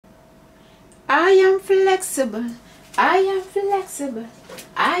I am flexible. I am flexible.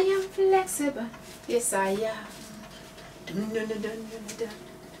 I am flexible. Yes, I am. Dun, dun, dun, dun, dun, dun.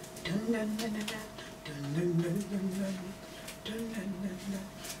 Dun, dun, dun, dun, dun. Dun, dun, dun, dun, dun. Dun, dun, dun, dun.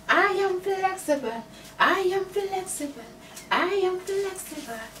 I am flexible. I am flexible. I am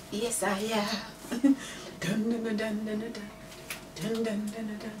flexible. Yes, I am. Dun, dun, dun, dun, dun, dun. Dun, dun,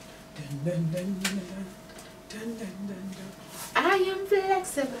 dun, dun. Dun, dun, dun, dun, dun. Dun, dun, dun, dun. I am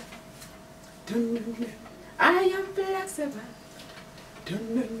flexible. Dun, dun, dun. I am flexible. Dun,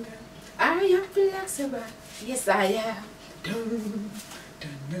 dun, dun. I am flexible. Yes, I am. Dun, dun,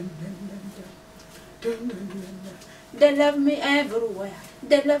 dun, dun, dun, dun. Dun, dun, dun, dun. They love me everywhere.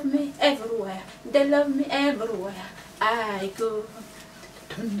 They love me everywhere. They love me everywhere I go.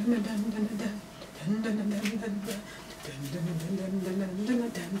 Dun, dun, dun, dun, dun. Dun, dun, dun, dun, dun. Dun, dun, dun, dun, dun, dun,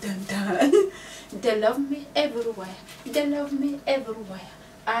 dun, dun, dun. They love me everywhere. They love me everywhere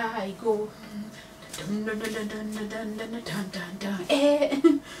I go. Dun, dun, dun, dun, dun, dun, dun, dun, dun, dun. Eh.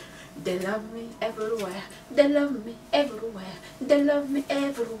 They love me everywhere. They love me everywhere. They love me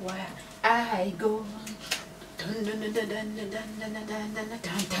everywhere I go. Dun, dun, dun, dun, dun, dun, dun, dun, dun, dun,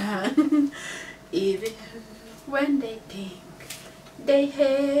 dun, dun. Even when they think they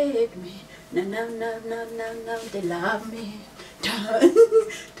hate me, no, no, no, no, no, no, they love me. Dun,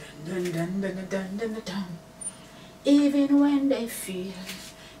 dun, dun, dun, dun, dun, dun, dun. Even when they feel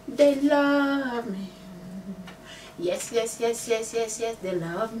they love me, yes, yes, yes, yes, yes, yes, they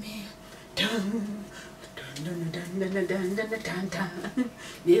love me. Dun, dun, dun, dun, dun, dun, dun, dun, dun.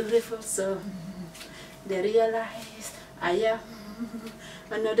 Beautiful song. They realize I am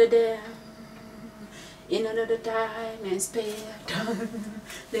another day in another time and space.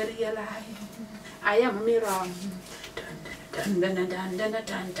 They realize I am a mirror. Dun, dun, dun, dun, dun,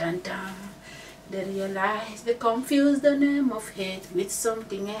 dun, dun, dun. They realize they confuse the name of hate with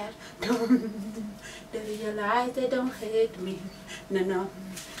something else. They realize they don't hate me. No, no.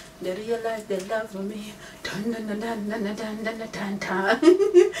 They realize they love me. Dun, dun, dun, dun, dun, dun, dun, dun, dun.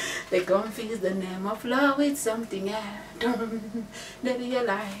 They confuse the name of love with something else. They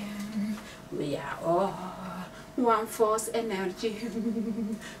realize we are all one force energy.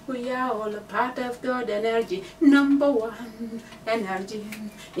 We are all a part of God energy. Number one energy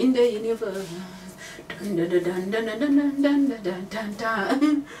in the universe. Dun, dun, dun, dun, dun, dun, dun, dun, dun, dun,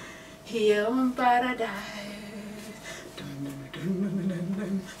 dun. Here on paradise.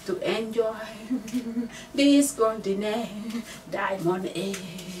 To enjoy this continent, diamond A,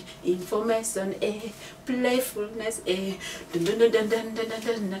 information A, playfulness A, dun dun dun dun dun dun dun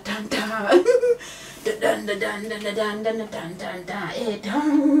dun dun dun dun dun dun dun dun dun dun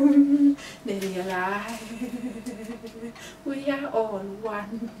dun. They realize we are all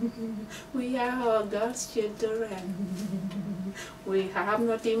one. We are all God's children. We have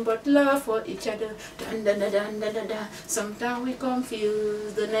nothing but love for each other. Dun, dun, dun, dun, dun, dun, dun. Sometimes we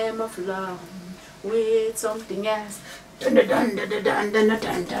confuse the name of love with something else. Dun, dun, dun, dun, dun, dun,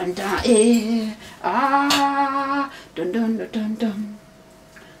 dun, dun, dun, eh. Ah, dun, dun, dun, dun, dun.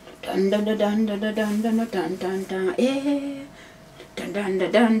 Dun, dun, dun, dun, dun, dun, dun, dun, dun, dun, eh. Dun, dun,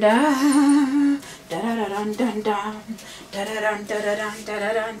 dun, dun, dun. Da-da-da-dun, dun, dun. Da-da-dun, da-da-dun,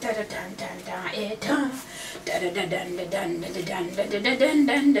 da-da-dun, da-da-dun, dun, dun, eh, dun.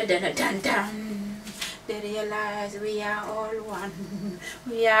 They realize we are all one.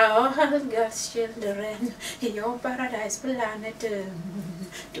 We are all God's children. Your paradise planet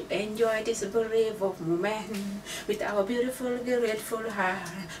to enjoy this brave of moment with our beautiful, grateful heart,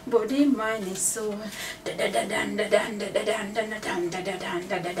 body, mind, and soul.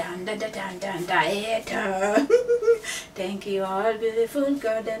 Thank you all, beautiful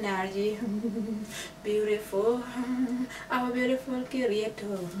God energy. Beautiful, our beautiful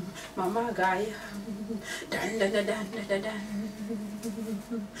creator, Mama Gaia. Dun, dun, dun, dun, dun, dun, dun.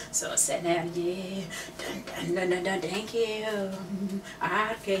 Source energy. Dun, dun, dun, dun, dun. Thank you,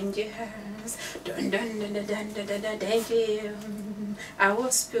 archangels. Dun, dun, dun, dun, dun, dun, dun, dun. Thank you, our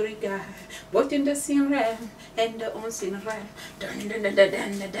spirit guide, both in the seen realm and the unseen realm. Dun, dun, dun, dun,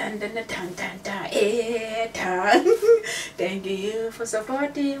 dun, dun, dun, dun, dun, dun, dun, eh, dun. Thank you for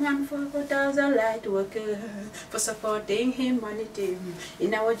supporting 1,000 light workers, for supporting humanity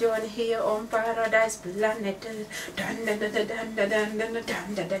in our journey here on Paradise Planet. Dun, dun, dun, dun, dun, dun, dun, dun,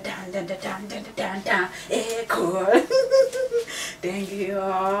 dun, dun, dun, dun, dun, dun, dun, dun, dun. Eh, cool. Thank you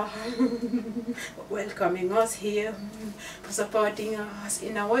all for welcoming us here, for supporting us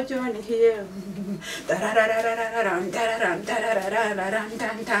in our journey here.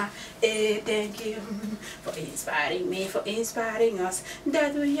 Thank you for inspiring me, for inspiring us,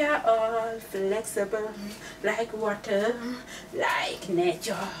 that we are all flexible like water, like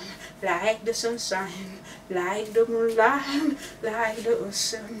nature, like the sunshine, like the moonlight, like the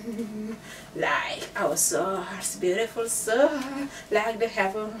ocean, like our source, beautiful soul, like the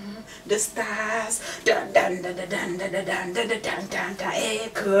heaven, the stars, dun dun dun dun dun dun dun dun dun dun dun dun. Hey,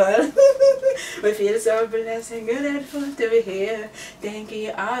 cool. We feel so blessed and grateful to be here. Thank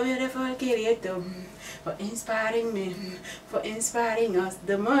you, our beautiful creator, for inspiring me, for inspiring us.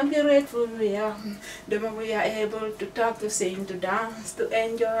 The more grateful we are, the more we are able to talk, to sing, to dance, to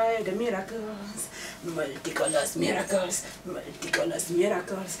enjoy the miracles. Multicolors miracles, multicolors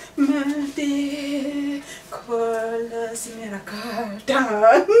miracles, multicolors miracles.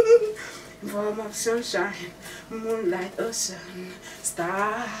 In form of sunshine, moonlight, ocean,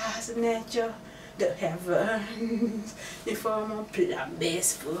 stars, nature, the heavens, in form of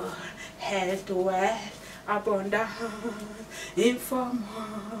plant-based food, health, wealth, abundance, in form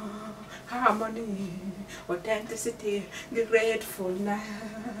of harmony, authenticity,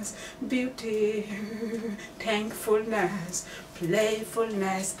 gratefulness, beauty, thankfulness,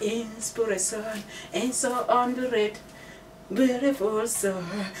 playfulness, inspiration, and so on the rate. Beautiful soul,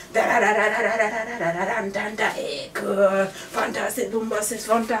 echo, fantastic, bombastic,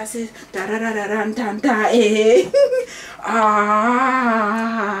 fantastic,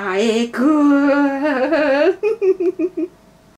 echo.